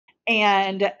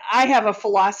And I have a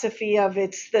philosophy of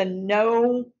it's the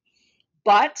no,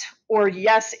 but, or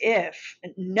yes, if.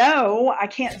 No, I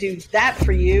can't do that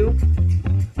for you.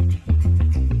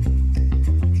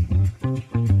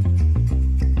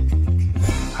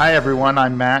 Hi, everyone.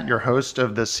 I'm Matt, your host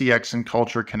of the CX and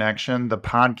Culture Connection, the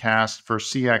podcast for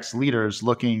CX leaders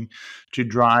looking to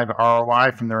drive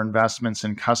ROI from their investments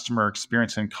in customer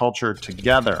experience and culture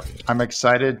together. I'm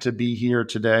excited to be here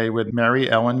today with Mary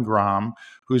Ellen Grom,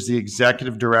 who's the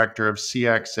Executive Director of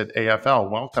CX at AFL.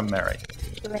 Welcome, Mary.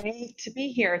 Great to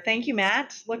be here. Thank you,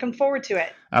 Matt. Looking forward to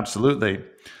it. Absolutely.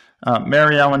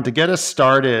 Mary Ellen, to get us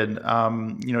started,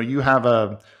 you have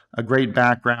a great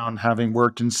background having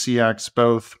worked in CX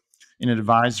both in an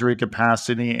advisory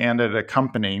capacity and at a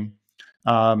company,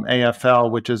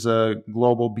 AFL, which is a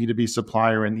global B2B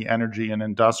supplier in the energy and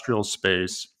industrial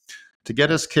space. To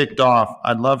get us kicked off,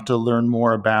 I'd love to learn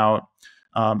more about,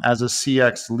 as a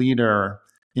CX leader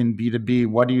in B2B,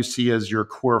 what do you see as your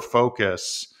core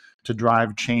focus to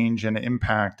drive change and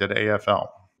impact at AFL?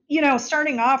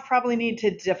 Starting off, probably need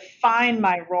to define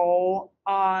my role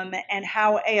and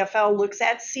how AFL looks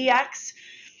at CX.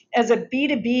 As a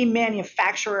B2B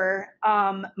manufacturer,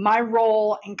 my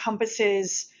role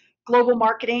encompasses global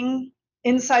marketing,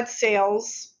 inside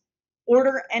sales,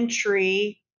 order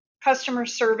entry, customer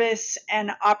service,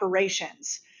 and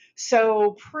operations.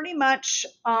 So, pretty much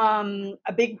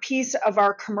a big piece of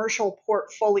our commercial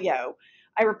portfolio.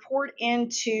 I report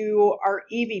into our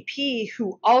EVP,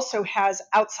 who also has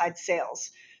outside sales.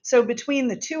 So, between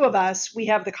the two of us, we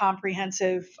have the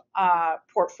comprehensive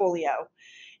portfolio.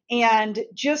 And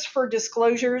just for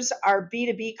disclosures, our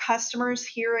B2B customers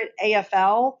here at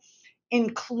AFL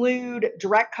include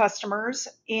direct customers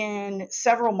in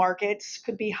several markets,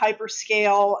 could be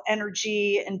hyperscale,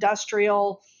 energy,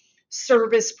 industrial,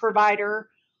 service provider.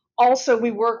 Also,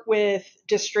 we work with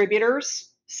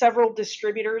distributors, several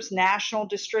distributors, national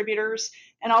distributors,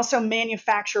 and also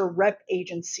manufacturer rep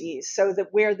agencies, so that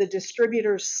where the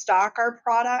distributors stock our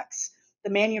products, the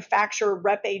manufacturer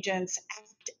rep agents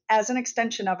act as an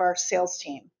extension of our sales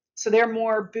team. So they're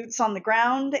more boots on the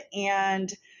ground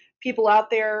and people out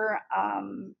there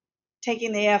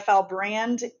taking the AFL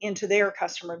brand into their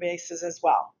customer bases as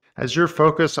well. Has your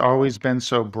focus always been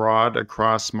so broad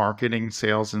across marketing,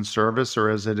 sales, and service, or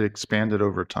has it expanded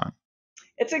over time?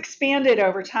 It's expanded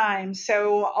over time.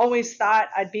 So always thought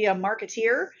I'd be a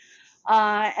marketeer.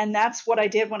 And that's what I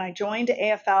did when I joined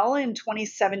AFL in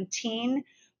 2017.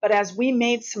 But as we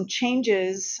made some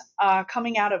changes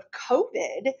coming out of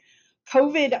COVID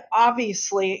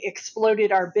obviously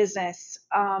exploded our business.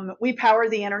 We power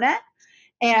the internet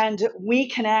and we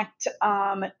connect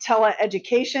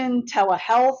teleeducation,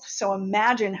 telehealth. So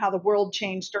imagine how the world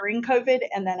changed during COVID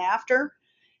and then after.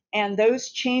 And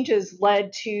those changes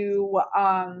led to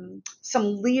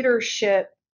some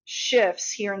leadership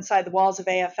shifts here inside the walls of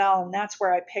AFL. And that's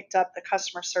where I picked up the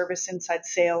customer service, inside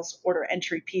sales, order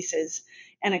entry pieces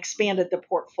and expanded the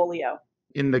portfolio.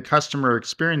 In the customer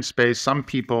experience space, some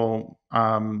people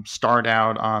start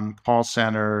out on call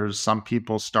centers, some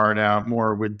people start out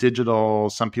more with digital,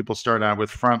 some people start out with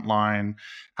frontline.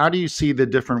 How do you see the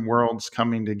different worlds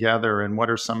coming together, and what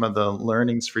are some of the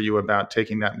learnings for you about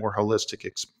taking that more holistic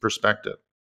perspective?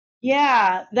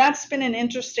 Yeah, that's been an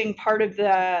interesting part of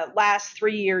the last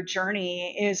 3-year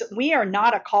journey is we are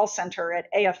not a call center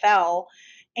at AFL.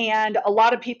 And a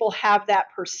lot of people have that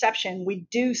perception. We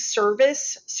do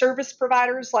service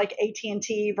providers like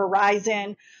AT&T,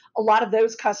 Verizon. A lot of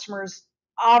those customers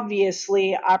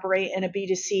obviously operate in a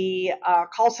B2C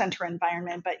call center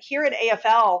environment. But here at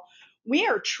AFL, we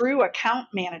are true account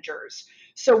managers.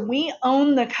 So we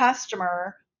own the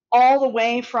customer all the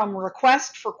way from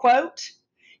request for quote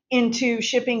into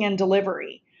shipping and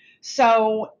delivery.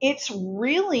 So it's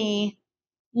really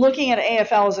looking at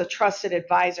AFL as a trusted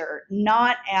advisor,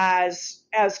 not as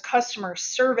customer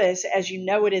service as you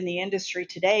know it in the industry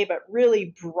today, but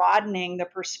really broadening the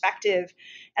perspective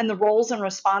and the roles and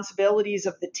responsibilities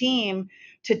of the team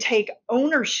to take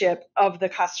ownership of the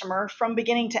customer from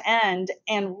beginning to end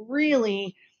and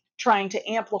really trying to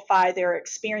amplify their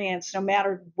experience no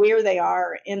matter where they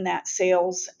are in that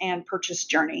sales and purchase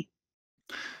journey.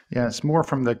 Yeah, it's more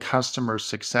from the customer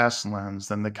success lens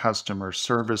than the customer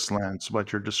service lens,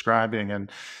 what you're describing.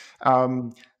 And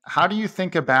um, how do you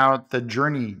think about the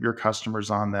journey your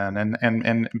customers on then,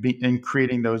 and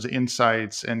creating those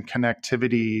insights and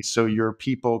connectivity so your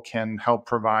people can help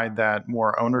provide that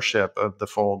more ownership of the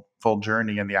full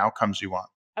journey and the outcomes you want?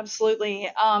 Absolutely.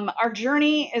 Our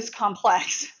journey is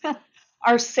complex.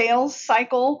 Our sales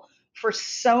cycle for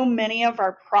so many of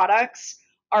our products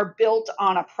are built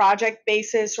on a project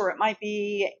basis, or it might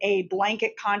be a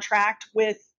blanket contract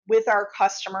with with our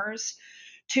customers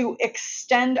to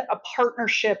extend a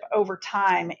partnership over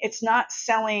time. It's not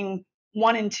selling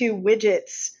one and two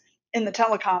widgets in the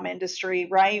telecom industry,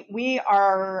 right? We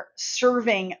are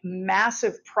serving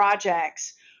massive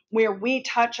projects where we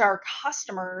touch our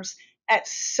customers at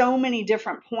so many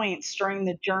different points during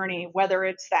the journey, whether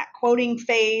it's that quoting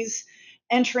phase,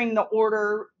 entering the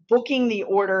order, booking the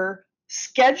order,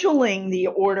 scheduling the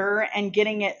order, and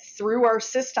getting it through our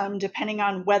system, depending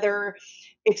on whether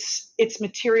it's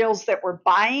materials that we're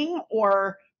buying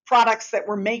or products that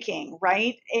we're making,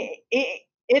 right? It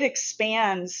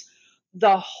expands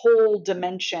the whole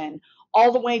dimension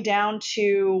all the way down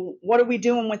to what are we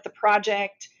doing with the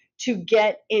project to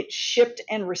get it shipped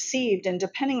and received. And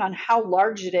depending on how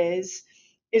large it is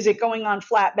it going on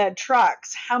flatbed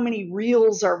trucks? How many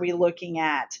reels are we looking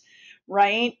at?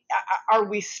 Right? Are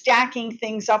we stacking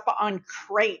things up on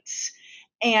crates?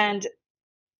 And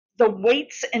the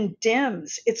weights and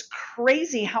dims, it's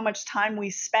crazy how much time we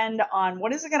spend on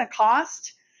what is it going to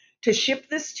cost to ship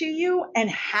this to you and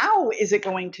how is it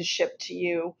going to ship to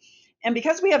you. And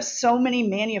because we have so many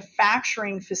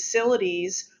manufacturing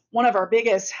facilities, one of our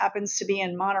biggest happens to be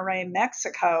in Monterrey,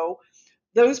 Mexico.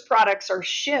 Those products are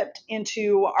shipped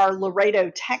into our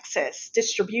Laredo, Texas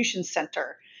distribution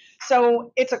center.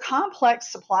 So it's a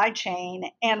complex supply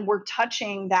chain, and we're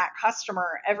touching that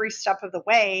customer every step of the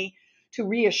way to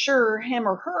reassure him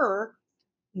or her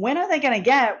when are they going to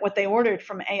get what they ordered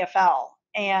from AFL.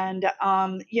 And,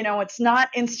 it's not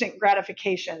instant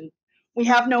gratification. We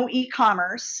have no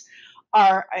e-commerce.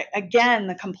 Again,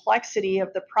 the complexity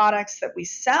of the products that we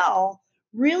sell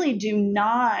really do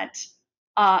not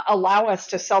allow us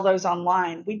to sell those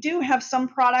online. We do have some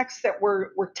products that we're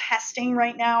testing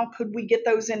right now. Could we get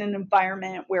those in an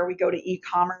environment where we go to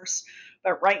e-commerce?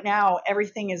 But right now,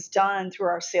 everything is done through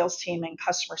our sales team and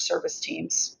customer service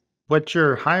teams. What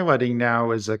you're highlighting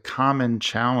now is a common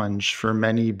challenge for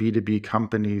many B2B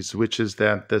companies, which is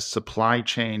that the supply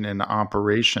chain and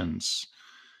operations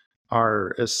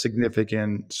are a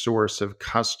significant source of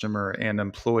customer and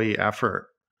employee effort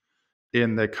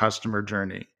in the customer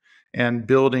journey. And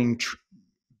building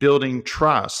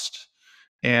trust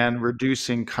and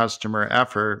reducing customer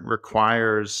effort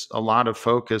requires a lot of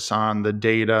focus on the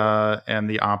data and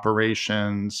the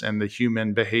operations and the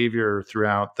human behavior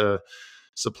throughout the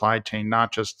supply chain,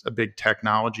 not just a big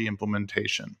technology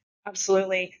implementation.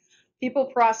 Absolutely. People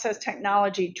process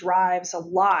technology drives a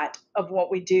lot of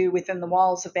what we do within the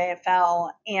walls of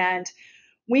AFL. And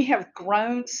we have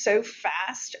grown so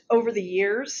fast over the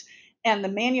years, and the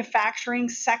manufacturing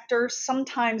sector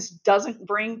sometimes doesn't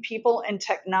bring people and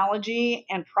technology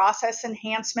and process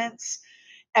enhancements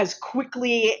as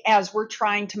quickly as we're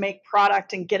trying to make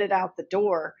product and get it out the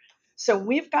door. So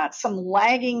we've got some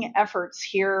lagging efforts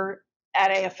here at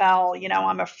AFL.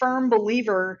 I'm a firm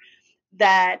believer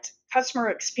that customer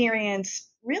experience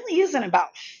really isn't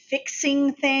about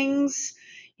fixing things,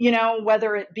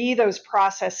 whether it be those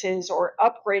processes or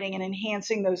upgrading and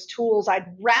enhancing those tools.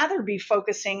 I'd rather be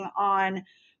focusing on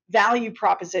value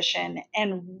proposition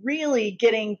and really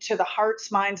getting to the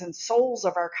hearts, minds, and souls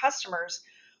of our customers.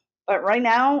 But right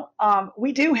now,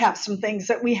 we do have some things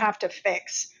that we have to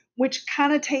fix, which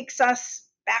kind of takes us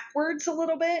backwards a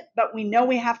little bit, but we know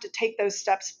we have to take those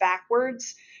steps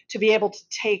backwards to be able to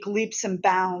take leaps and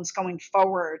bounds going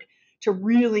forward to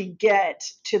really get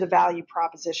to the value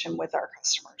proposition with our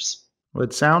customers. Well,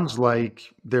 it sounds like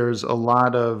there's a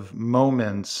lot of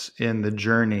moments in the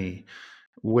journey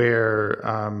where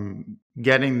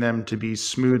getting them to be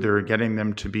smoother, getting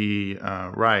them to be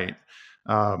right,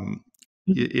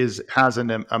 has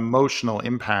an emotional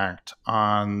impact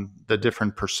on the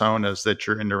different personas that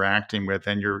you're interacting with,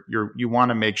 and you want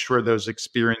to make sure those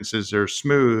experiences are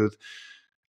smooth.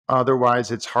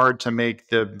 Otherwise, it's hard to make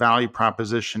the value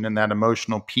proposition and that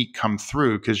emotional peak come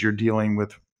through because you're dealing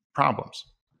with problems.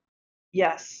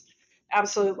 Yes,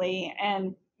 absolutely.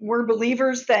 And we're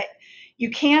believers that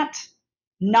you can't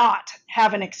not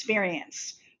have an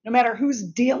experience. No matter who's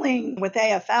dealing with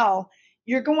AFL,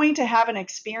 you're going to have an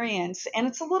experience. And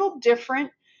it's a little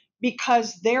different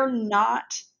because they're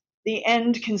not the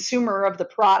end consumer of the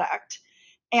product.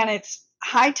 And it's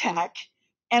high tech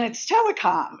and it's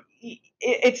telecom.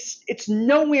 It's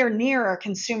nowhere near a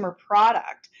consumer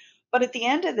product. But at the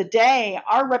end of the day,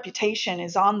 our reputation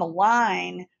is on the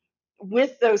line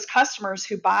with those customers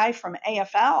who buy from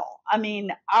AFL. I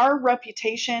mean, our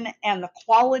reputation and the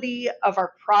quality of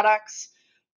our products,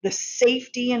 the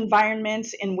safety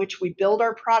environments in which we build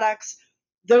our products,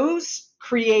 those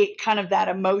create kind of that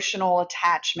emotional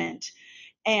attachment.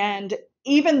 And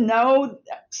even though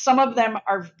some of them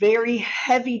are very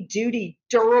heavy duty,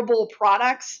 durable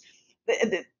products,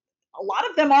 a lot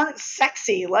of them aren't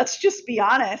sexy, let's just be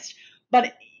honest,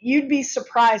 but you'd be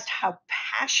surprised how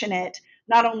passionate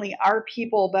not only our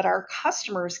people but our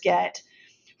customers get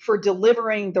for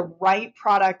delivering the right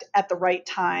product at the right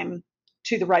time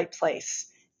to the right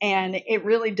place. And it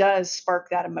really does spark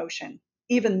that emotion,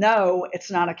 even though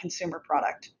it's not a consumer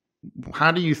product.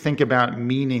 How do you think about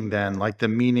meaning then, like the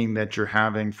meaning that you're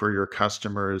having for your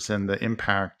customers and the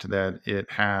impact that it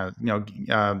has,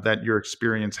 that your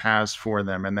experience has for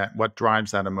them, and that what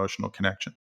drives that emotional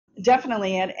connection?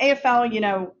 Definitely. At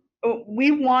AFL, we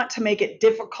want to make it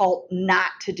difficult not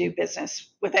to do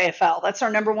business with AFL. That's our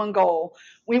number one goal.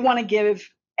 We want to give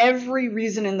every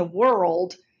reason in the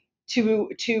world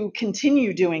to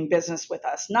continue doing business with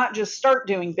us, not just start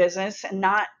doing business and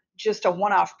not just a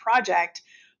one-off project,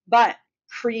 but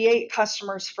create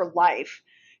customers for life.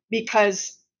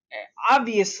 Because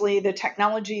obviously the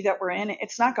technology that we're in,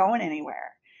 it's not going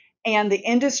anywhere. And the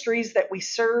industries that we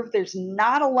serve, there's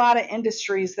not a lot of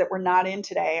industries that we're not in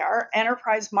today. Our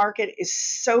enterprise market is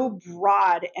so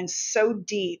broad and so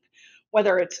deep,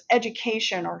 whether it's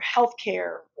education or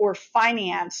healthcare or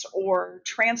finance or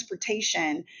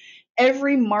transportation.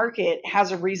 Every market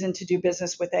has a reason to do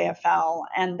business with AFL,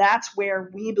 and that's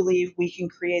where we believe we can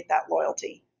create that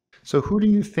loyalty. So, who do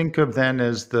you think of then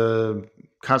as the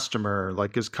customer?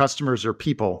 Like, as customers are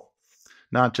people,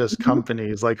 not just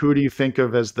companies. Like, who do you think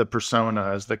of as the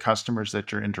persona, as the customers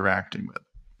that you're interacting with?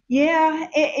 Yeah,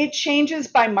 it changes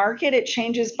by market, it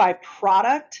changes by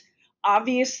product.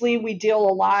 Obviously, we deal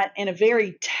a lot in a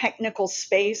very technical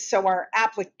space. So, our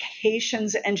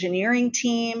applications engineering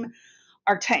team,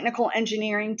 our technical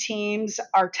engineering teams,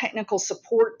 our technical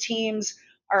support teams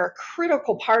are a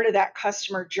critical part of that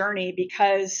customer journey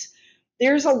because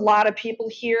there's a lot of people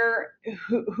here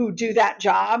who do that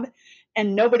job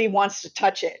and nobody wants to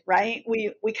touch it, right?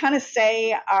 We kind of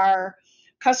say our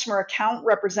customer account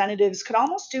representatives could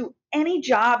almost do any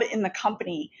job in the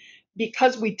company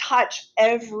because we touch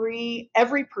every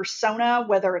persona,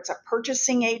 whether it's a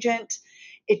purchasing agent,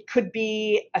 it could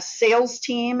be a sales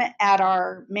team at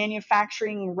our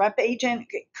manufacturing rep agent,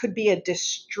 it could be a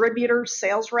distributor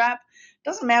sales rep.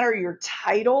 Doesn't matter your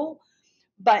title,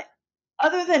 but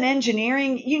other than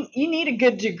engineering, you need a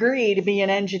good degree to be an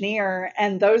engineer.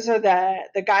 And those are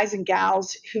the guys and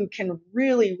gals who can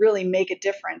really, really make a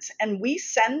difference. And we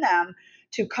send them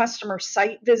to customer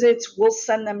site visits, we'll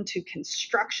send them to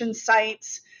construction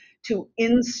sites, to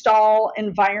install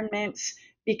environments,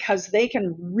 because they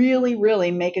can really, really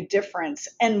make a difference.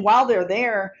 And while they're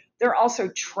there, they're also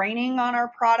training on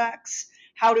our products,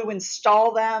 how to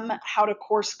install them, how to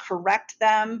course correct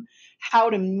them, how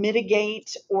to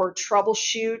mitigate or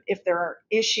troubleshoot if there are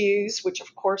issues, which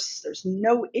of course there's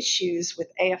no issues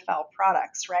with AFL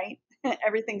products, right?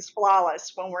 Everything's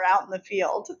flawless when we're out in the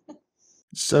field.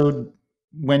 So,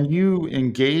 when you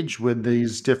engage with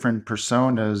these different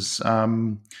personas,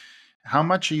 how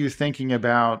much are you thinking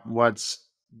about what's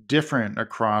different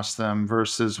across them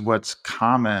versus what's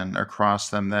common across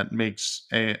them that makes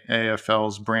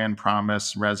AFL's brand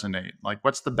promise resonate? Like,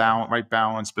 what's the right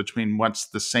balance between what's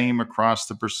the same across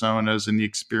the personas and the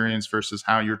experience versus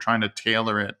how you're trying to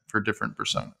tailor it for different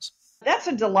personas? That's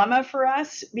a dilemma for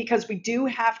us because we do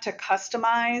have to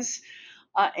customize.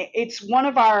 It's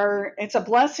a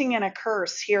blessing and a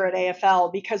curse here at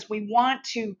AFL because we want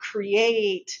to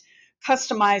create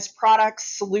customized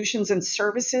products, solutions, and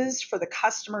services for the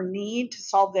customer need to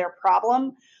solve their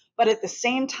problem. But at the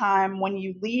same time, when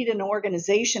you lead an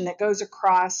organization that goes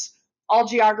across all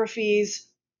geographies,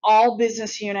 all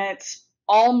business units,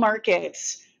 all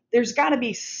markets, there's got to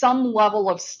be some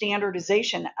level of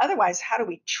standardization. Otherwise, how do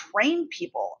we train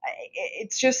people?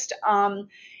 It's just,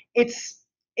 it's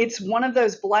it's one of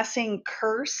those blessing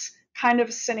curse kind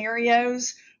of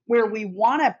scenarios where we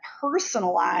want to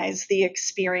personalize the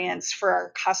experience for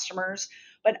our customers.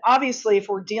 But obviously, if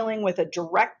we're dealing with a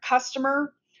direct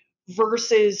customer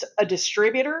versus a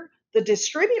distributor, the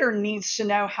distributor needs to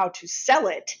know how to sell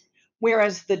it,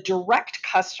 whereas the direct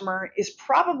customer is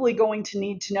probably going to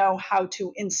need to know how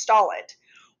to install it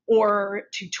or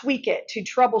to tweak it, to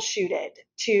troubleshoot it,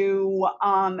 to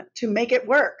make it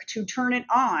work, to turn it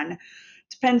on.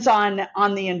 Depends on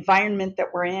the environment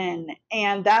that we're in,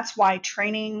 and that's why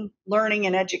training, learning,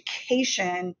 and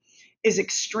education is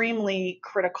extremely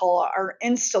critical. Our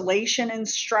installation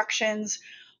instructions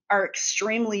are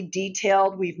extremely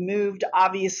detailed. We've moved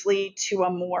obviously to a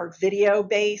more video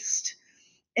based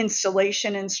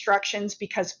installation instructions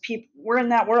because we're in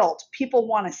that world. People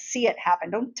want to see it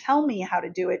happen. Don't tell me how to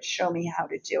do it, show me how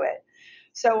to do it.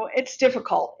 So it's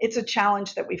difficult. It's a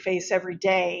challenge that we face every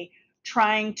day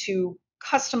trying to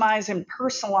customize and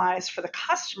personalize for the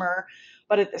customer,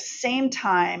 but at the same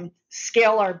time,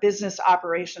 scale our business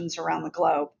operations around the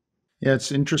globe. Yeah, it's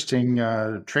interesting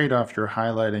trade-off you're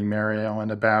highlighting, Mary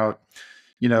Ellen, about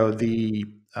the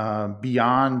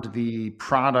beyond the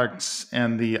products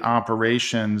and the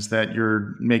operations that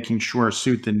you're making sure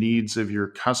suit the needs of your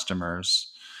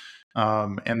customers,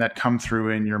 and that come through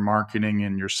in your marketing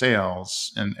and your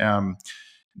sales. And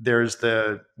there's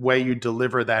the way you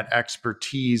deliver that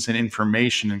expertise and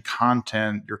information and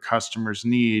content your customers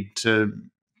need to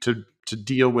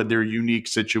deal with their unique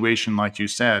situation. Like you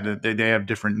said, they have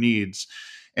different needs,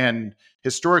 and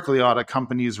historically a lot of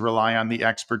companies rely on the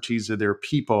expertise of their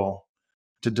people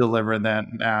to deliver that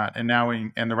and now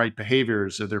and the right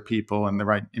behaviors of their people and the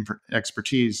right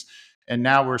expertise. And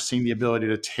now we're seeing the ability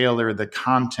to tailor the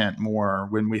content more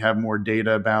when we have more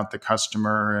data about the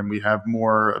customer and we have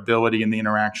more ability in the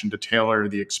interaction to tailor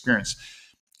the experience.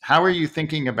 How are you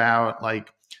thinking about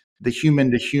like the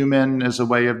human to human as a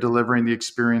way of delivering the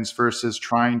experience versus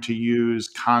trying to use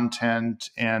content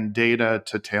and data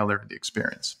to tailor the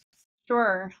experience?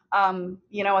 Sure.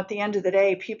 At the end of the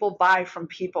day, people buy from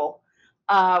people.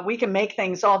 We can make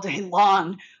things all day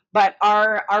long, but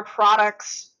our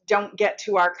products don't get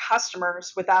to our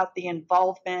customers without the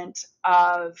involvement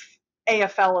of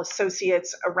AFL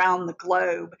associates around the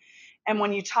globe. And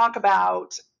when you talk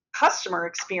about customer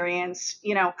experience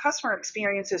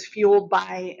is fueled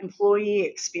by employee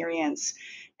experience.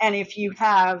 And if you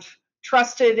have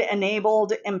trusted,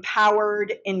 enabled,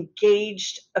 empowered,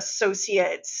 engaged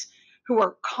associates who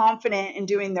are confident in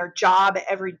doing their job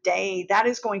every day, that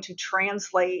is going to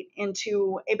translate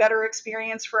into a better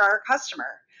experience for our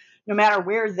customer, no matter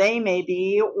where they may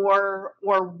be or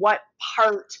what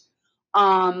part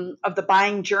of the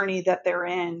buying journey that they're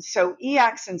in. So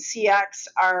EX and CX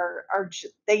are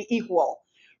they equal,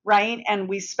 right? And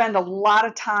we spend a lot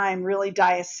of time really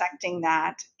dissecting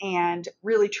that and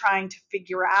really trying to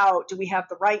figure out, do we have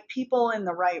the right people in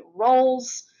the right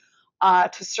roles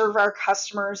to serve our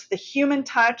customers? The human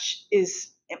touch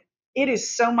is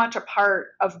so much a part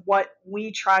of what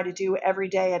we try to do every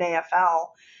day at AFL.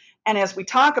 And as we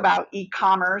talk about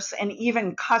e-commerce and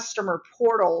even customer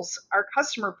portals, our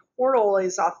customer portal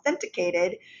is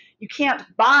authenticated. You can't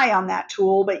buy on that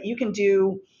tool, but you can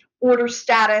do order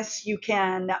status. You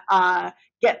can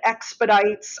get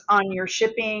expedites on your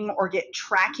shipping or get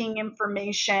tracking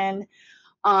information.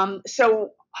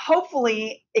 So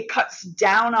hopefully it cuts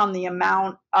down on the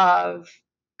amount of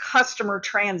customer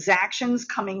transactions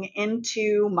coming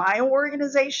into my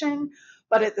organization.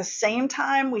 But at the same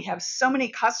time, we have so many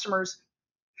customers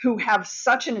who have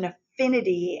such an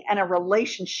affinity and a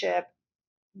relationship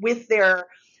with their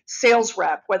sales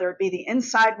rep, whether it be the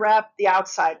inside rep, the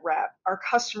outside rep, our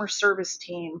customer service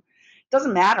team.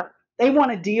 Doesn't matter. They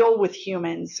want to deal with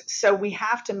humans. So we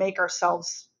have to make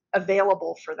ourselves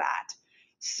available for that.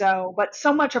 But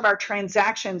so much of our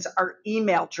transactions are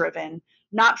email driven,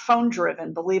 not phone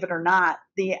driven, believe it or not.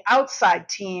 The outside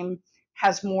team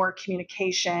has more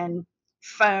communication,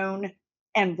 phone,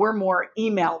 and we're more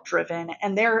email driven.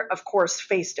 And they're, of course,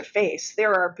 face to face.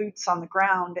 There are boots on the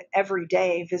ground every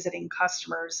day visiting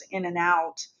customers in and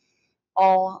out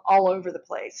all over the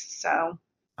place. So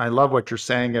I love what you're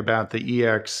saying about the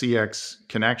EX CX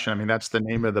connection. I mean, that's the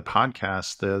name of the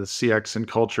podcast, the CX and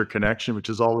Culture Connection, which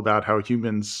is all about how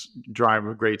humans drive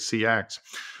a great CX.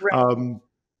 right. Um,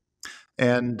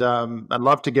 and I'd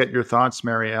love to get your thoughts,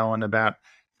 Mary Ellen, about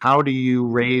how do you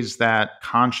raise that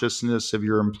consciousness of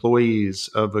your employees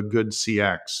of a good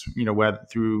CX?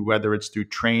 Whether it's through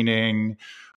training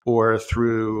or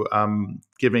through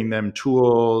giving them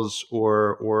tools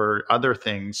or other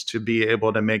things to be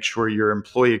able to make sure your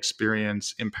employee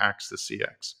experience impacts the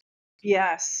CX.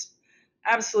 Yes,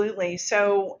 absolutely.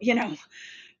 So,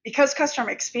 because customer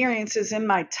experience is in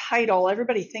my title,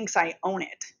 everybody thinks I own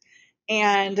it.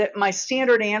 And my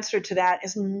standard answer to that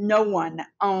is no one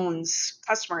owns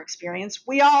customer experience.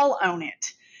 We all own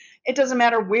it. It doesn't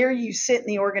matter where you sit in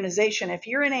the organization. If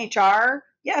you're in HR,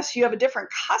 yes, you have a different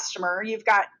customer. You've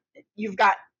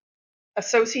got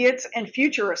associates and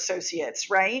future associates,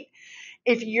 right?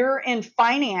 If you're in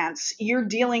finance, you're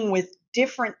dealing with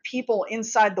different people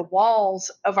inside the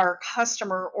walls of our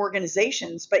customer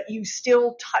organizations, but you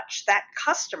still touch that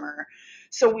customer.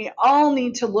 So we all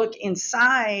need to look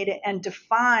inside and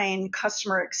define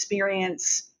customer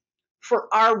experience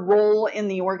for our role in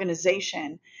the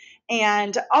organization.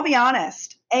 And I'll be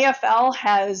honest, AFL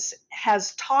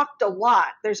has talked a lot.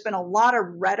 There's been a lot of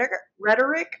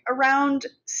rhetoric around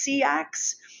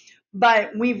CX,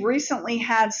 but we've recently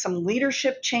had some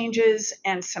leadership changes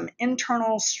and some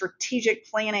internal strategic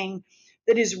planning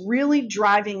that is really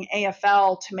driving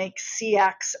AFL to make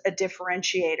CX a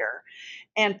differentiator.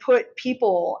 and put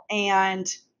people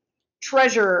and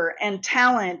treasure and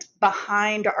talent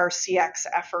behind our CX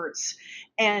efforts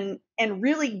and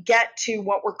really get to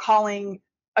what we're calling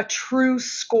a true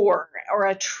score or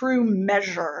a true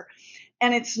measure.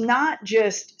 And it's not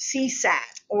just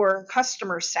CSAT or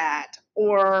customer sat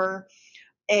or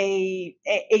a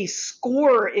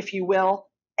score, if you will.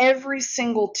 Every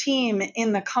single team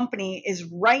in the company is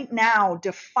right now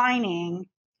defining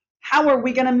how are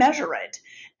we going to measure it?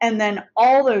 And then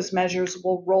all those measures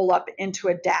will roll up into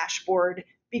a dashboard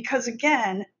because,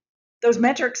 again, those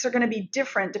metrics are going to be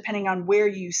different depending on where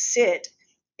you sit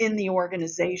in the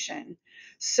organization.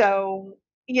 So,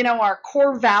 our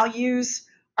core values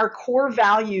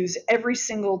every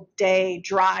single day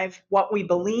drive what we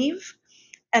believe.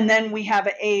 And then we have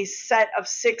a set of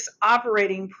 6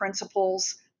 operating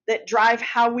principles that drive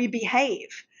how we behave.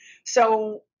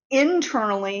 So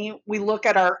internally, we look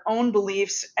at our own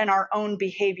beliefs and our own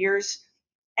behaviors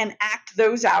and act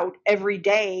those out every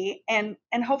day. And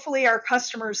hopefully our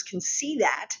customers can see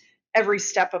that every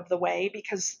step of the way,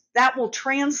 because that will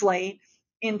translate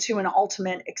into an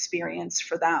ultimate experience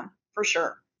for them, for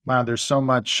sure. Wow, there's so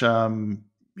much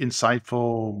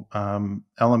insightful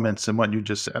elements in what you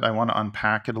just said. I want to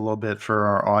unpack it a little bit for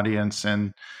our audience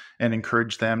and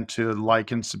encourage them to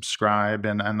like and subscribe.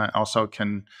 And I also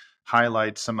can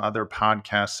highlight some other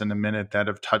podcasts in a minute that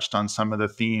have touched on some of the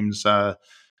themes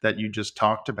that you just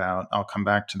talked about. I'll come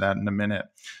back to that in a minute.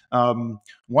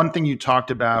 One thing you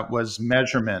talked about was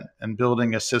measurement and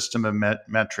building a system of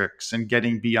metrics and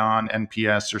getting beyond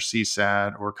NPS or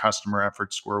CSAT or customer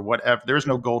effort score, whatever. There's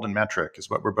no golden metric, is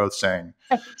what we're both saying,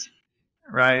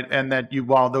 right? And that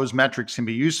while those metrics can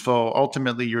be useful,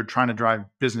 ultimately you're trying to drive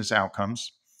business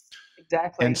outcomes.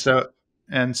 Exactly.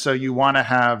 And so you want to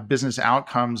have business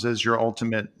outcomes as your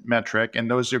ultimate metric,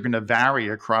 and those are going to vary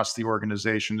across the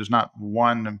organization. There's not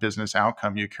one business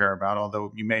outcome you care about,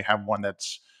 although you may have one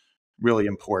that's really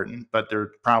important, but there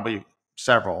are probably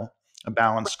several, a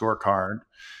balanced scorecard.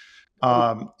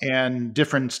 And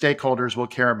different stakeholders will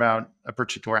care about a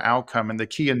particular outcome. And the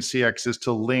key in CX is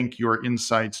to link your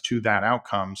insights to that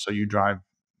outcome so you drive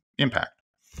impact.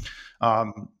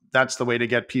 That's the way to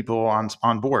get people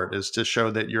on board, is to show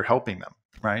that you're helping them,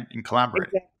 right? And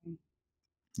collaborating. Exactly.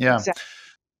 Yeah. Exactly.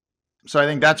 So I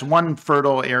think that's one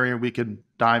fertile area we could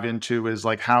dive into, is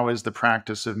like, how is the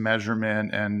practice of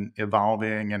measurement and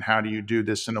evolving, and how do you do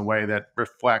this in a way that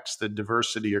reflects the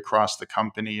diversity across the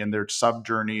company and their sub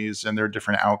journeys and their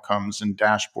different outcomes and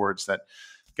dashboards that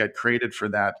get created for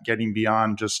that, getting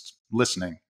beyond just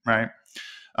listening, right?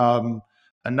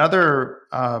 Another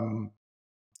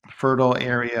fertile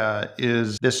area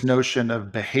is this notion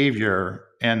of behavior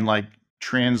and like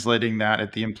translating that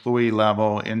at the employee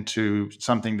level into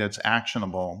something that's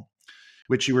actionable,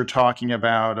 which you were talking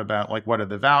about like, what are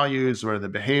the values, what are the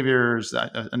behaviors?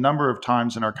 A number of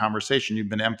times in our conversation, you've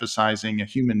been emphasizing a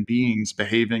human beings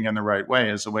behaving in the right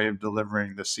way as a way of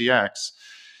delivering the CX.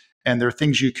 And there are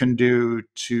things you can do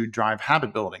to drive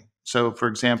habit building. So for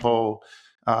example,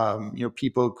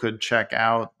 people could check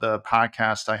out the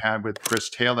podcast I had with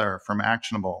Chris Taylor from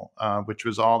Actionable, which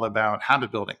was all about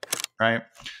habit building, right?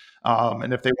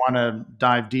 And if they want to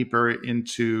dive deeper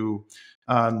into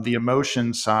the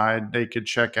emotion side, they could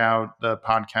check out the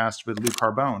podcast with Lou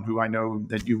Carbone, who I know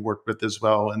that you've worked with as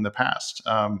well in the past,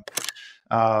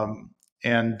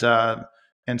 and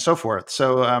so forth.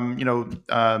 So,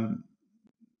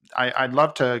 I'd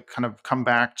love to kind of come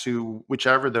back to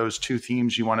whichever those two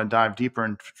themes you want to dive deeper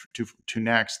into to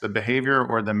next, the behavior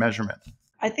or the measurement.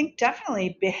 I think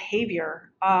definitely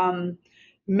behavior.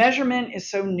 Measurement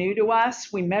is so new to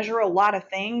us. We measure a lot of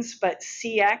things, but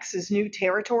CX is new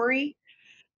territory.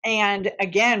 And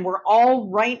again, we're all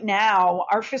right now,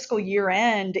 our fiscal year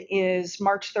end is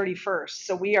March 31st.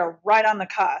 So we are right on the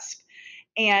cusp.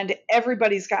 And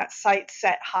everybody's got sights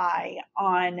set high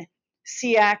on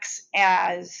CX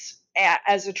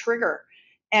as a trigger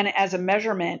and as a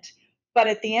measurement. But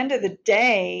at the end of the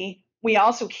day, we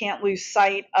also can't lose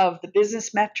sight of the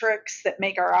business metrics that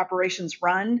make our operations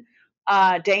run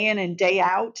day in and day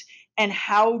out. And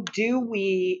how do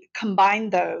we combine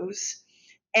those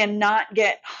and not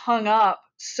get hung up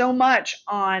so much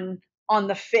on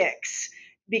the fix?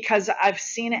 Because I've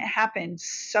seen it happen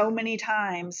so many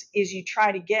times, is you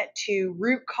try to get to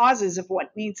root causes of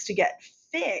what needs to get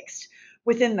fixed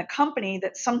within the company,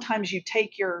 that sometimes you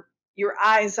take your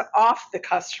eyes off the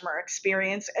customer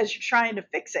experience as you're trying to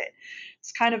fix it.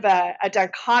 It's kind of a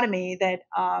dichotomy that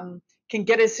can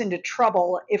get us into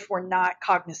trouble if we're not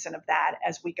cognizant of that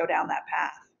as we go down that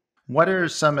path. What are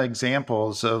some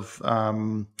examples of,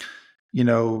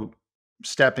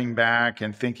 stepping back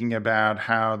and thinking about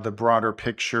how the broader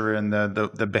picture and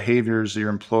the behaviors of your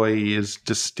employee is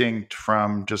distinct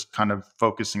from just kind of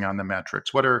focusing on the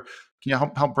metrics. Can you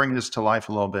help bring this to life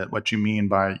a little bit? What you mean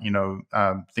by,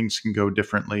 things can go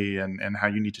differently and how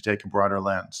you need to take a broader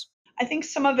lens? I think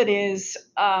some of it is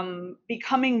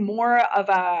becoming more of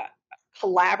a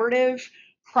collaborative,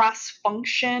 cross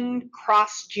function,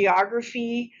 cross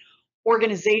geography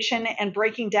organization and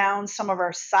breaking down some of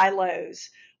our silos.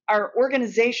 Our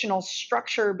organizational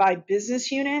structure by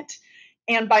business unit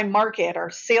and by market.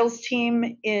 Our sales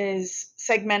team is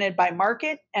segmented by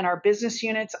market, and our business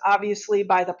units, obviously,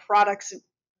 by the products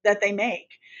that they make.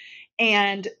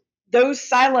 And those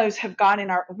silos have got in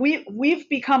we've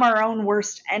become our own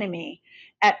worst enemy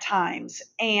at times.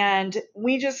 And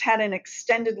we just had an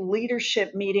extended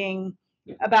leadership meeting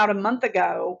about a month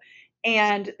ago,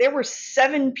 and there were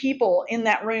 7 people in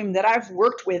that room that I've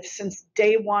worked with since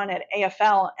day one at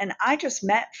AFL, and I just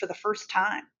met for the first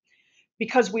time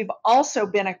because we've also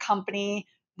been a company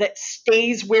that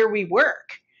stays where we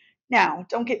work. Now,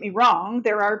 don't get me wrong,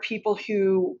 there are people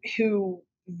who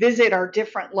visit our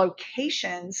different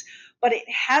locations, but it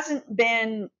hasn't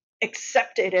been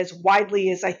accepted as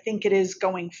widely as I think it is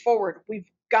going forward. We've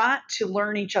got to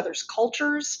learn each other's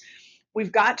cultures.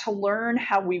 We've got to learn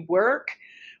how we work.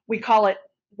 We call it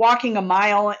walking a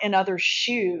mile in others'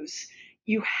 shoes.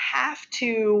 You have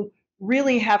to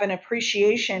really have an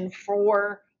appreciation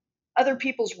for other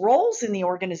people's roles in the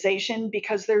organization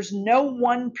because there's no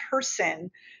one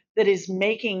person that is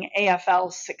making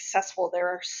AFL successful. There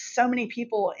are so many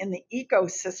people in the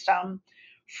ecosystem,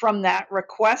 from that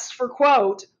request for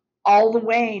quote all the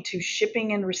way to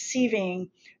shipping and receiving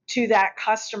to that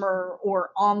customer or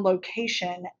on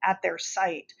location at their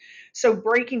site. So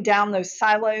breaking down those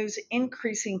silos,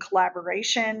 increasing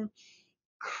collaboration,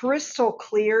 crystal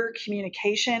clear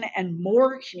communication, and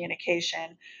more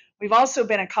communication. We've also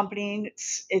been a company,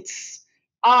 it's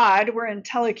odd, we're in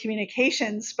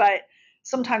telecommunications, but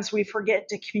sometimes we forget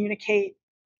to communicate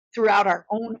throughout our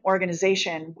own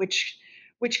organization, which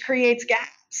creates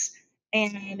gaps.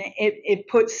 And it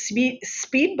puts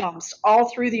speed bumps all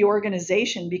through the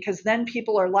organization because then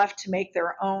people are left to make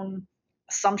their own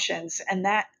assumptions, and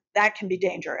that can be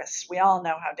dangerous. We all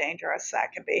know how dangerous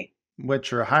that can be. What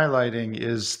you're highlighting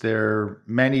is there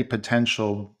many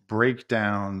potential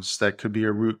breakdowns that could be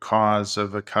a root cause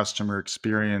of a customer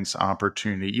experience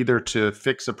opportunity, either to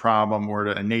fix a problem or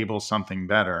to enable something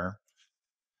better.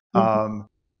 Mhm. Um,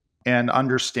 and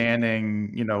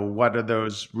understanding, what are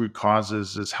those root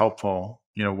causes is helpful.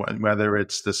 Whether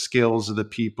it's the skills of the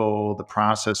people, the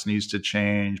process needs to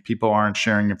change, people aren't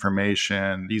sharing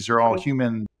information. These are all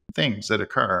human things that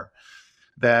occur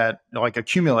that like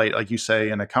accumulate, like you say,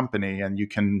 in a company, and you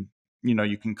can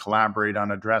collaborate on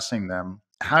addressing them.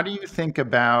 How do you think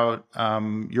about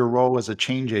your role as a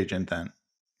change agent then?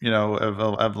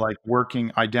 Of like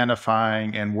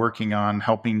identifying and working on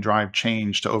helping drive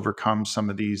change to overcome some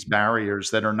of these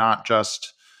barriers that are not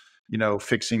just,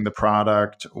 fixing the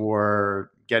product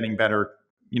or getting better,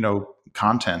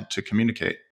 content to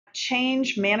communicate.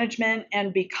 Change management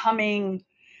and becoming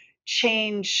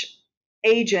change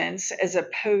agents as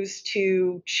opposed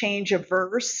to change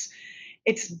averse,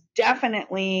 it's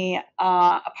definitely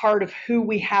a part of who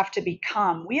we have to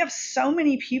become. We have so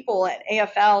many people at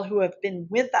AFL who have been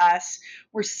with us.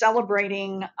 We're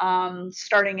celebrating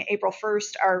starting April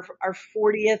 1st, our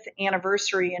 40th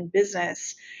anniversary in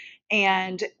business.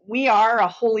 And we are a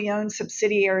wholly owned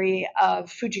subsidiary of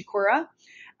Fujikura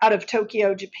out of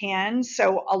Tokyo, Japan.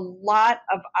 So a lot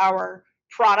of our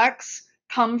products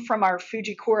come from our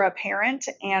Fujikura parent,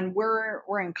 and we're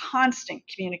in constant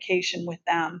communication with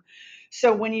them.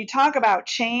 So when you talk about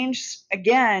change,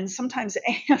 again, sometimes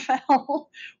AFL,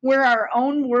 we're our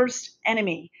own worst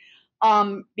enemy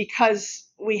because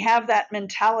we have that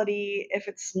mentality: if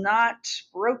it's not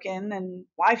broken, then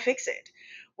why fix it?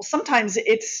 Well, sometimes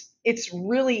it's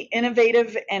really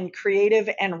innovative and creative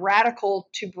and radical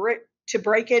to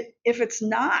break it if it's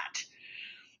not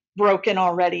broken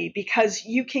already, because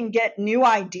you can get new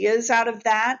ideas out of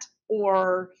that,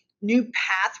 or new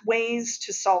pathways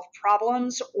to solve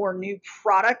problems, or new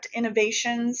product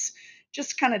innovations.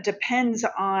 Just kind of depends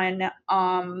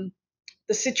on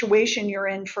the situation you're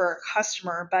in for a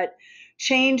customer. But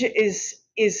change is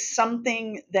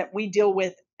something that we deal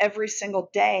with every single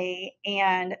day.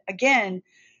 And again,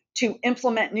 to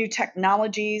implement new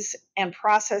technologies and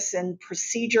process and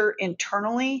procedure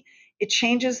internally, it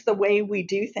changes the way we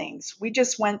do things. We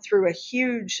just went through a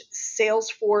huge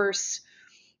Salesforce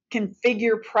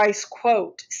configure price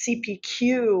quote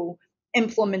CPQ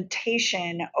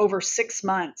implementation over 6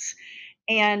 months.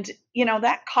 And,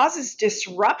 that causes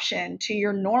disruption to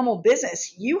your normal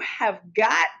business. You have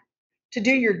got to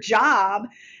do your job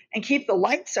and keep the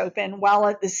lights open while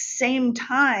at the same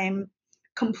time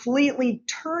completely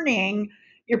turning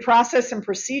your process and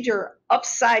procedure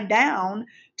upside down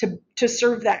to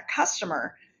serve that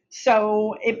customer.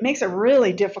 So it makes it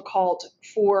really difficult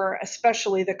for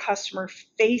especially the customer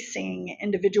facing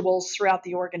individuals throughout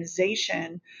the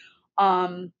organization,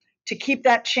 um, to keep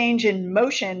that change in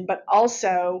motion, but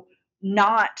also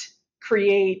not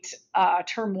create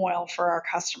turmoil for our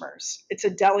customers. It's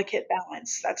a delicate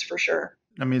balance, that's for sure.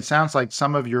 I mean, it sounds like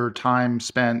some of your time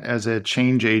spent as a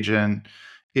change agent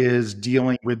is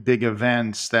dealing with big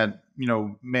events that,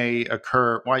 may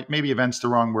occur. Well, maybe events the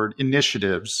wrong word,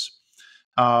 initiatives,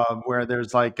 where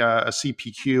there's like a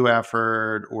CPQ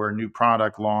effort or a new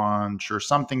product launch or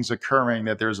something's occurring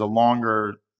that there's a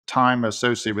longer time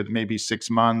associated with, maybe 6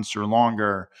 months or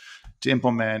longer to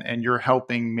implement, and you're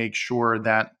helping make sure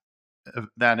that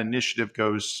that initiative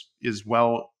is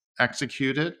well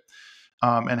executed,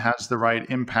 and has the right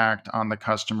impact on the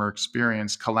customer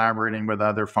experience, collaborating with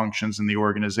other functions in the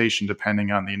organization depending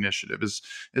on the initiative. Is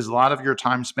a lot of your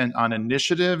time spent on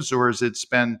initiatives, or is it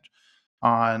spent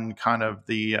on kind of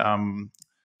the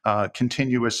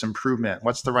continuous improvement?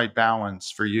 What's the right balance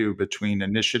for you between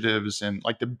initiatives and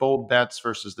like the bold bets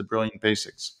versus the brilliant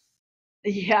basics?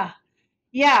 Yeah.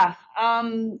 Yeah,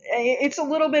 it's a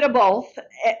little bit of both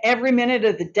every minute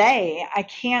of the day. I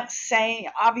can't say,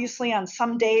 obviously, on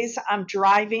some days I'm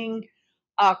driving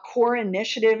core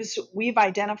initiatives. We've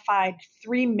identified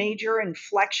three major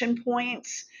inflection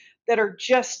points that are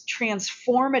just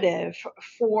transformative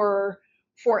for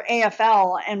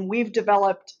AFL, and we've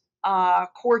developed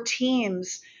core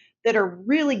teams that are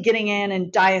really getting in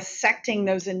and dissecting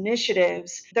those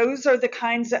initiatives. Those are the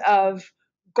kinds of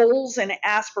goals and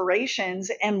aspirations,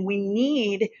 and we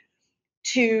need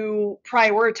to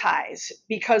prioritize,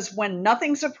 because when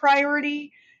nothing's a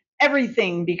priority,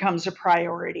 everything becomes a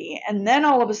priority. And then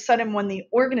all of a sudden, when the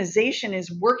organization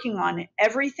is working on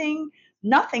everything,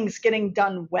 nothing's getting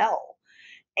done well.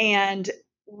 And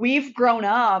we've grown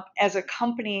up as a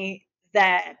company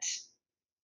that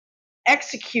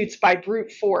executes by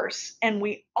brute force, and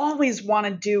we always want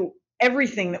to do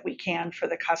everything that we can for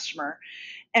the customer,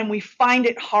 and we find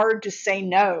it hard to say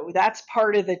no. That's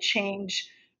part of the change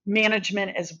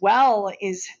management as well,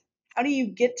 is how do you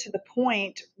get to the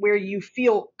point where you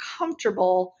feel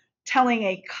comfortable telling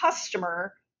a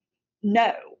customer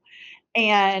no?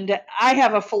 And I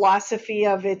have a philosophy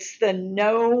of, it's the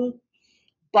no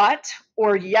but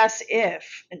or yes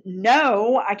if.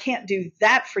 No, I can't do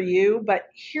that for you, but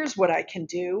here's what I can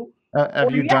do. Have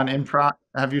Or you yeah, done improv?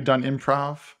 Have you done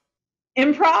improv?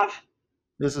 improv.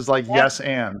 This is like Yep. yes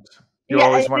and. You Yeah,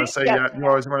 always it want to is say yes. yeah. You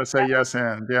always want to say yes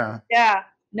and. Yeah. Yeah.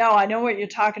 No, I know what you're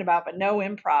talking about, but no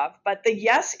improv. But the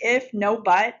yes if, no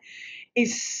but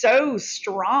is so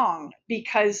strong,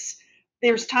 because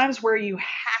there's times where you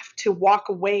have to walk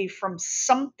away from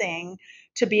something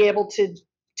to be able to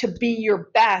be your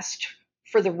best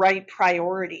for the right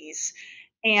priorities.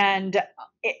 And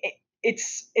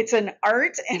it's an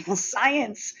art and a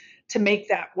science to make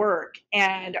that work.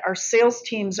 And our sales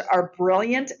teams are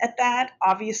brilliant at that.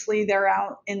 Obviously, they're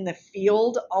out in the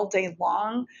field all day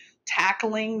long,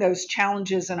 tackling those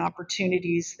challenges and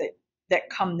opportunities that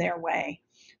come their way.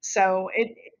 So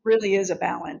it really is a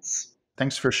balance.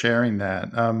 Thanks for sharing that.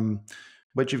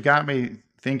 What you've got me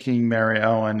thinking, Mary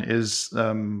Ellen, is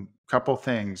a couple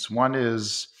things. One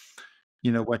is,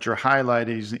 what you're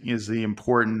highlighting is the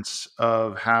importance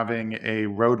of having a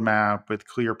roadmap with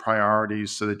clear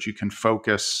priorities so that you can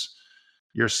focus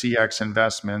your CX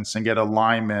investments and get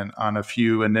alignment on a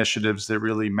few initiatives that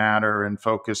really matter and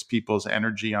focus people's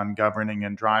energy on governing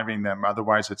and driving them.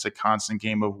 Otherwise, it's a constant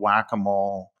game of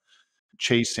whack-a-mole,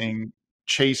 chasing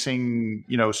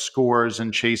scores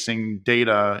and chasing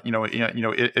data,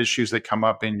 issues that come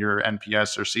up in your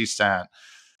NPS or CSAT,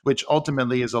 which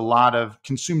ultimately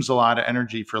consumes a lot of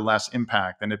energy for less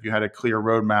impact than if you had a clear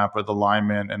roadmap with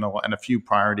alignment and a few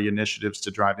priority initiatives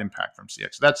to drive impact from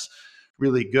CX. That's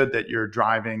really good that you're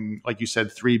driving, like you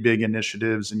said, three big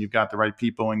initiatives and you've got the right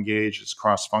people engaged. It's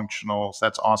cross-functional. So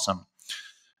that's awesome.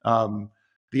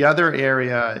 The other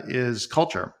area is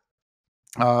culture,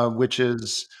 which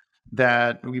is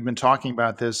that we've been talking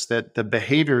about this, that the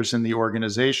behaviors in the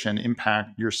organization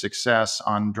impact your success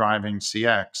on driving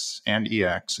CX and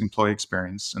EX, employee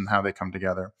experience, and how they come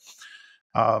together.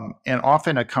 And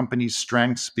often a company's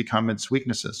strengths become its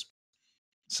weaknesses.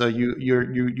 So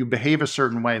you behave a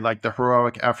certain way, like the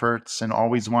heroic efforts and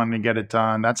always wanting to get it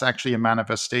done. That's actually a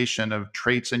manifestation of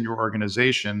traits in your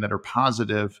organization that are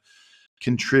positive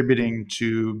contributing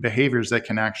to behaviors that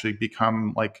can actually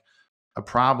become like a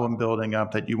problem building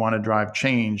up that you want to drive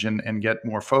change and get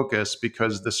more focus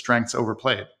because the strength's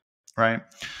overplayed, right?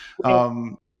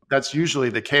 Right. That's usually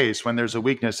the case. When there's a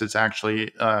weakness, it's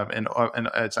actually an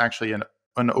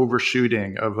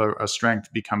overshooting of a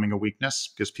strength becoming a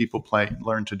weakness because people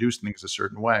learn to do things a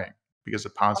certain way because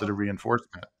of positive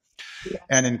reinforcement.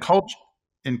 And Yes.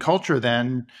 in culture,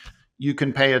 then you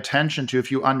can pay attention to,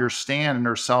 if you understand and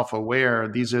are self-aware,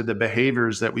 these are the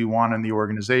behaviors that we want in the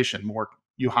organization. More,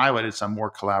 you highlighted some, more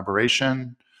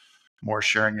collaboration, more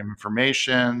sharing of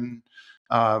information,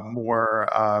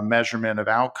 more measurement of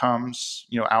outcomes,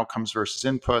 outcomes versus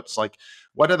inputs. Like,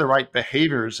 what are the right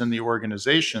behaviors in the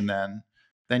organization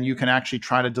then you can actually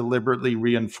try to deliberately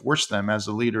reinforce them as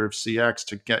a leader of CX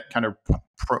to get kind of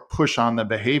push on the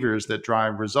behaviors that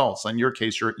drive results. In your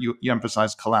case, you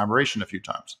emphasize collaboration a few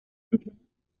times. Mhm.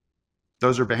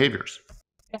 Those are behaviors.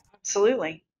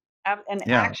 Absolutely. And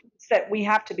Yeah. actions that we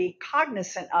have to be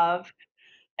cognizant of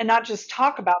and not just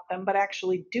talk about them, but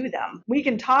actually do them. We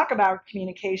can talk about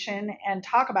communication and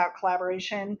talk about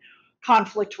collaboration,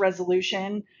 conflict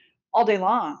resolution all day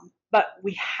long, but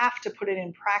we have to put it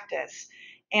in practice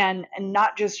and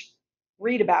not just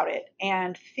read about it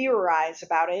and theorize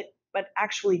about it, but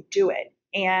actually do it.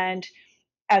 And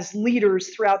as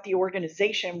leaders throughout the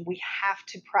organization, we have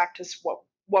to practice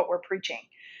what we're preaching.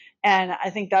 And I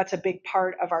think that's a big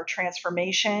part of our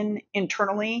transformation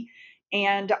internally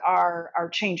and our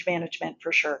change management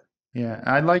for sure. Yeah,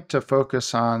 I'd like to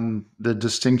focus on the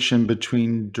distinction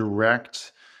between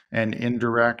direct and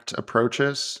indirect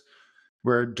approaches,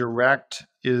 where direct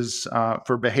is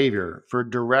for behavior. For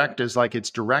direct is like it's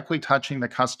directly touching the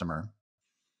customer.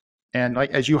 And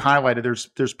like as you highlighted,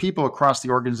 there's people across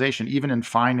the organization, even in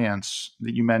finance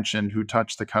that you mentioned, who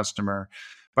touch the customer.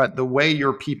 But the way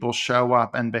your people show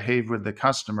up and behave with the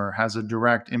customer has a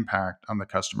direct impact on the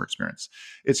customer experience.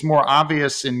 It's more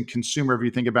obvious in consumer if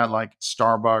you think about like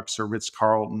Starbucks or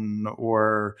Ritz-Carlton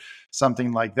or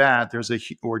something like that.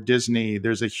 Or Disney.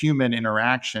 There's a human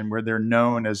interaction where they're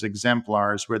known as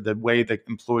exemplars, where the way that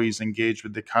employees engage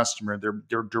with the customer,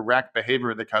 their direct behavior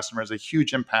with the customer has a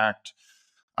huge impact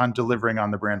on delivering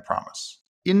on the brand promise.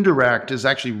 Indirect is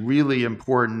actually really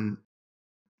important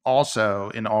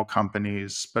also in all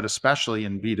companies, but especially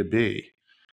in B2B,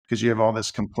 because you have all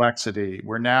this complexity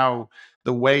where now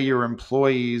the way your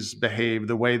employees behave,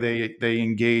 the way they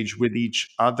engage with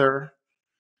each other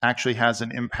actually has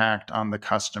an impact on the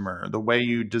customer. The way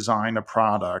you design a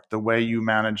product, the way you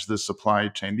manage the supply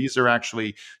chain. These are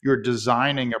actually, you're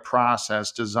designing a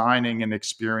process, designing an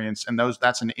experience, and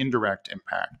that's an indirect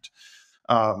impact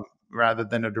rather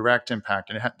than a direct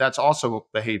impact. And that's also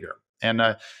behavior. And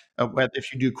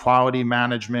if you do quality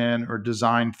management or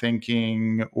design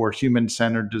thinking or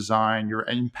human-centered design, you're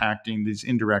impacting these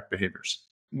indirect behaviors.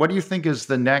 What do you think is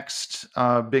the next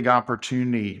big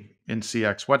opportunity in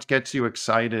CX? What gets you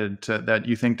excited that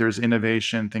you think there's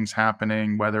innovation, things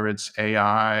happening, whether it's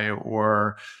AI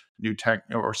or new tech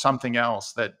or something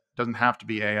else that doesn't have to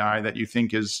be AI that you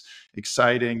think is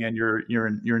exciting and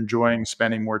you're enjoying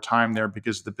spending more time there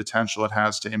because of the potential it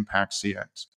has to impact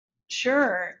CX?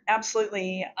 Sure,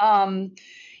 absolutely.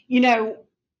 You know,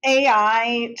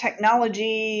 AI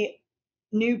technology,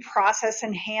 new process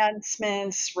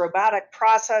enhancements, robotic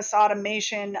process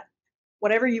automation,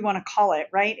 whatever you want to call it,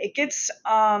 right? It gets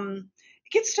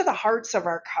to the hearts of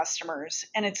our customers,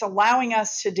 and it's allowing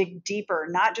us to dig deeper,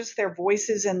 not just their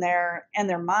voices and their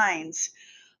minds.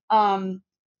 Um,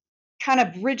 Kind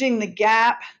of bridging the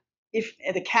gap, if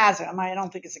the chasm, I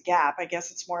don't think it's a gap, I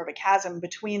guess it's more of a chasm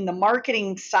between the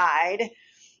marketing side,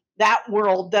 that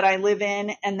world that I live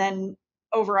in, and then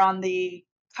over on the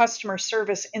customer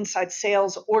service inside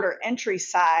sales order entry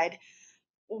side.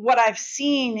 What I've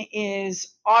seen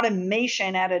is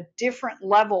automation at a different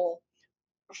level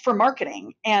for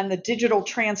marketing and the digital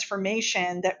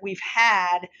transformation that we've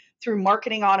had through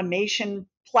marketing automation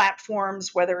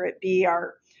platforms, whether it be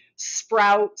our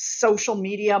Sprout social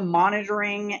media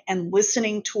monitoring and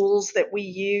listening tools that we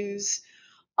use,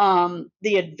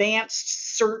 the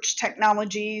advanced search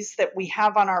technologies that we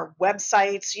have on our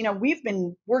websites. We've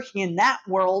been working in that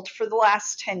world for the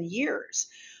last 10 years.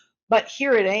 But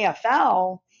here at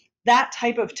AFL, that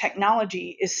type of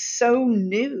technology is so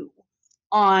new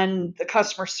on the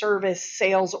customer service,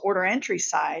 sales, order entry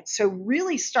side. So,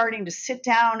 really starting to sit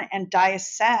down and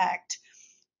dissect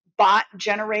bot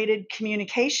generated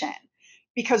communication,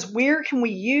 because where can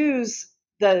we use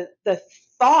the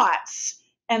thoughts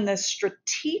and the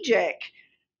strategic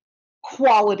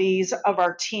qualities of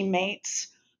our teammates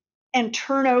and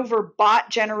turn over bot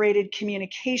generated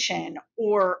communication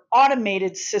or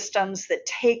automated systems that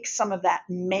take some of that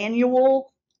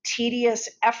manual tedious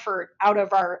effort out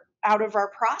of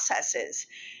our processes.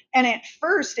 And at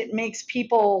first it makes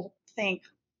people think,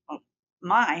 oh,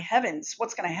 my heavens,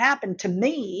 what's going to happen to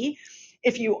me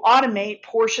if you automate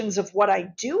portions of what I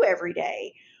do every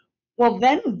day? Well,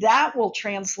 then that will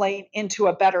translate into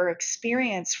a better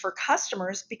experience for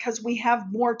customers because we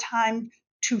have more time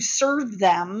to serve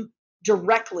them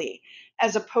directly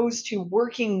as opposed to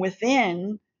working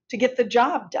within to get the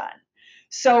job done.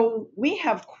 So we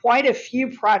have quite a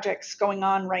few projects going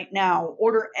on right now.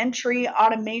 Order entry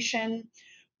automation.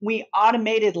 We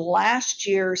automated last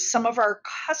year some of our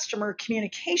customer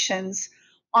communications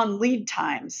on lead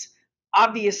times.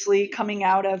 Obviously, coming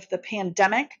out of the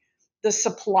pandemic, the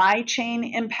supply chain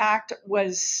impact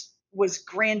was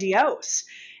grandiose,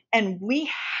 and we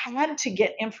had to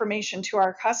get information to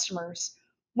our customers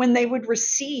when they would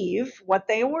receive what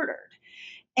they ordered,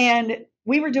 and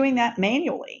we were doing that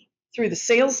manually through the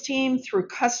sales team, through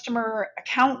customer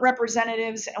account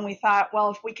representatives. And we thought,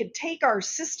 well, if we could take our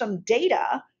system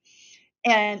data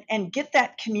and get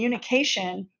that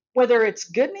communication, whether it's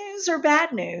good news or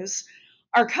bad news,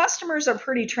 our customers are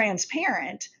pretty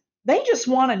transparent. They just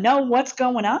want to know what's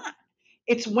going on.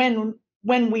 It's when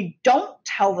we don't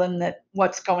tell them that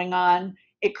what's going on,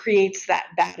 it creates that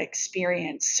bad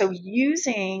experience. So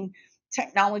using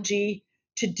technology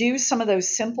to do some of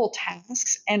those simple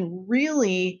tasks and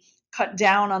really cut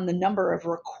down on the number of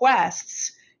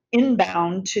requests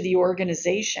inbound to the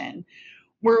organization.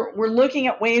 We're looking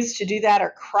at ways to do that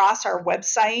across our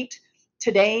website.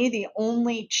 Today, the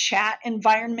only chat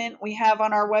environment we have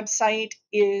on our website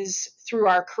is through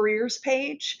our careers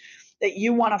page, that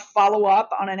you want to follow up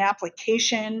on an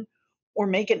application or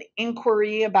make an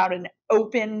inquiry about an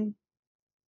open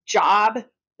job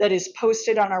that is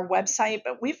posted on our website.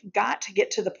 But we've got to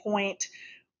get to the point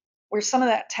where some of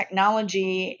that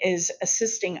technology is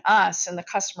assisting us in the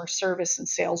customer service and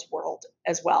sales world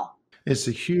as well. It's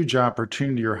a huge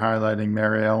opportunity you're highlighting,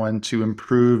 Mary Ellen, to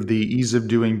improve the ease of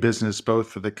doing business both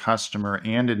for the customer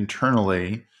and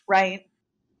internally, Right.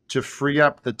 to free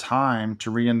up the time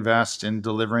to reinvest in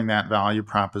delivering that value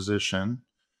proposition,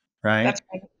 right? That's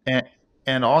right. And,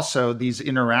 and also, these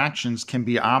interactions can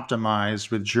be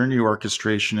optimized with journey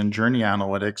orchestration and journey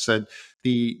analytics. That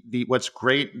the what's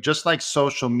great, just like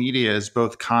social media is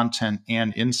both content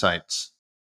and insights.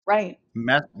 Right.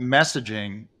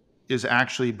 Messaging is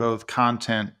actually both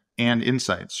content and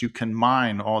insights. You can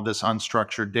mine all this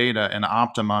unstructured data and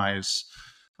optimize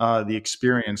the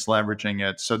experience leveraging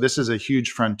it. So this is a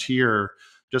huge frontier.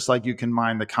 Just like you can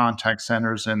mine the contact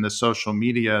centers and the social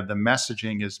media, the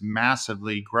messaging is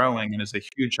massively growing and is a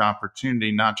huge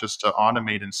opportunity, not just to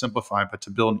automate and simplify, but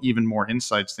to build even more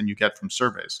insights than you get from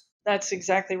surveys. That's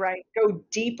exactly right. Go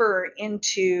deeper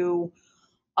into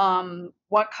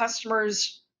what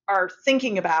customers are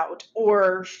thinking about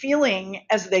or feeling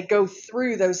as they go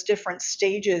through those different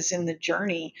stages in the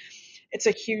journey. It's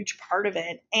a huge part of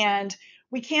it. And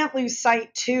we can't lose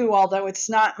sight too, although it's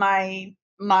not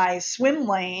my swim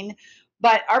lane,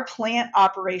 but our plant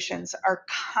operations are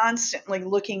constantly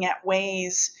looking at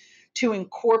ways to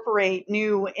incorporate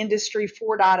new Industry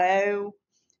 4.0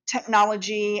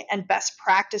 technology and best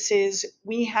practices.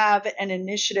 We have an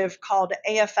initiative called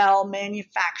AFL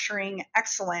Manufacturing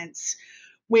Excellence,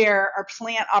 where our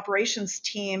plant operations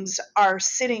teams are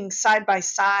sitting side by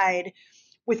side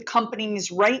with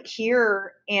companies right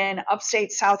here in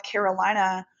upstate South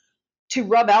Carolina to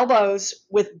rub elbows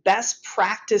with best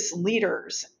practice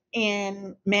leaders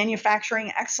in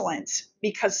manufacturing excellence.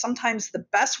 Because sometimes the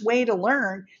best way to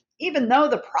learn, even though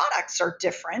the products are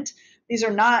different, these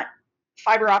are not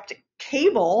fiber optic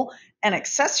cable and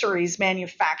accessories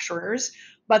manufacturers,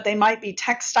 but they might be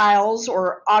textiles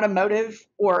or automotive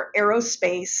or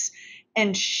aerospace,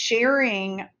 and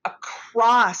sharing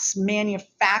across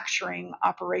manufacturing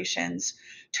operations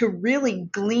to really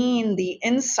glean the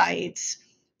insights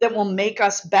that will make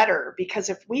us better. Because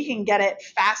if we can get it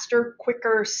faster,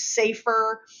 quicker,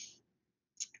 safer,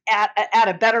 at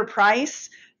a better price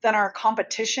than our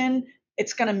competition,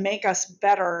 it's going to make us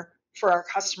better for our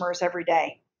customers every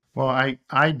day. Well,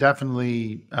 I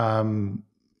definitely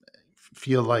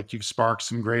feel like you've sparked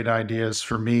some great ideas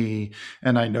for me,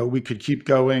 and I know we could keep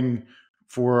going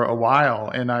for a while,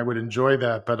 and I would enjoy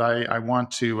that. But I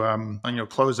want to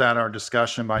close out our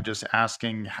discussion by just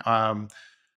asking,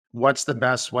 what's the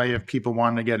best way if people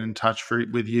want to get in touch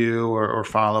with you or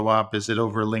follow up? Is it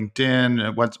over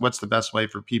LinkedIn? What's the best way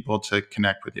for people to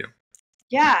connect with you?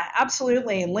 Yeah,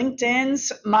 absolutely.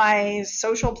 LinkedIn's my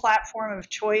social platform of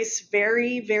choice.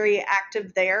 Very, very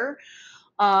active there.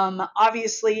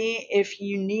 Obviously, if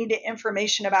you need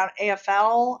information about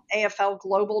AFL,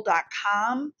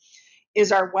 aflglobal.com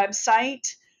is our website.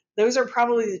 Those are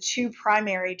probably the two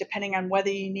primary, depending on whether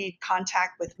you need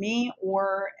contact with me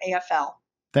or AFL.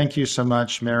 Thank you so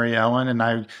much, Mary Ellen. And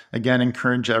I, again,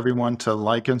 encourage everyone to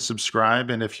like and subscribe.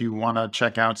 And if you want to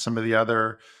check out some of the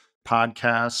other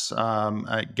podcasts,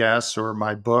 I guess, or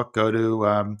my book, go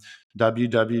to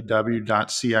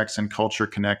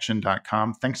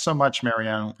www.cxandcultureconnection.com. Thanks so much, Mary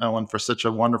Ellen, for such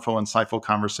a wonderful, insightful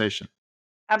conversation.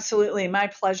 Absolutely. My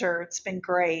pleasure. It's been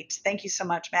great. Thank you so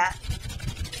much, Matt.